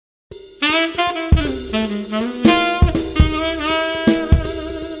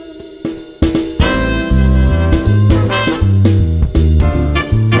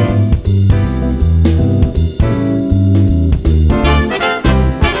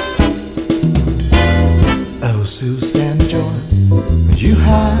Susan, Joan, you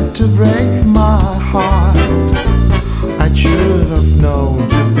had to break my heart. I should have known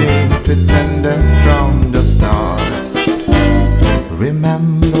you'd been pretending from the start.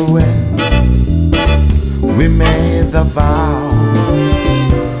 Remember when we made the vow?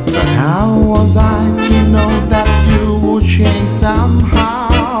 But how was I to know that you would change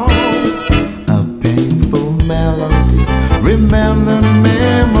somehow? A painful melody, remember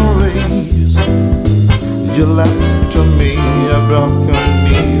memories. You left to me a broken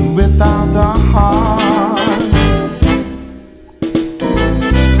me without a heart.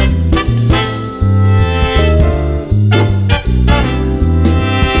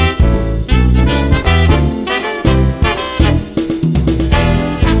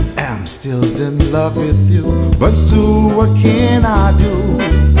 I'm still in love with you, but so what can I do?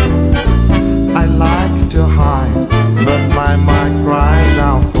 I like to hide, but my mind cries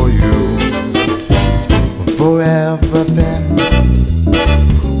out for you. Forever then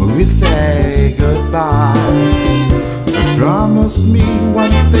we say goodbye. But promise me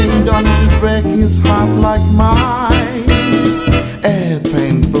one thing, don't you break his heart like mine. A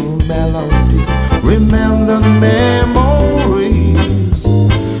painful melody, remember memories.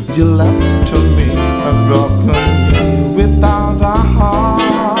 You left to me a broken me without a heart.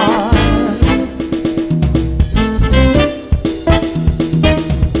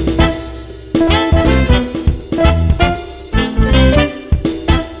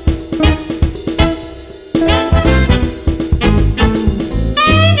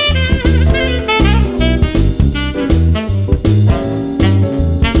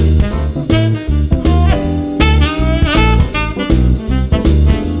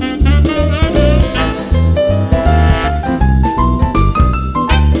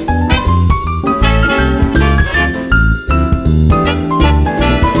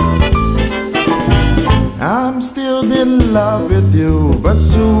 I'm still in love with you, but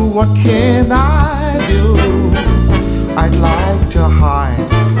so what can I do? I'd like to hide,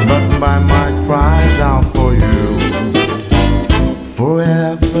 but my mind cries out for you.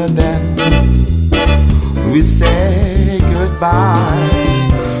 Forever then we say goodbye.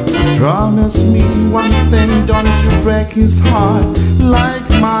 But promise me one thing, don't you break his heart like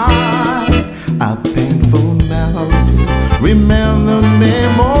mine. A painful melody, remember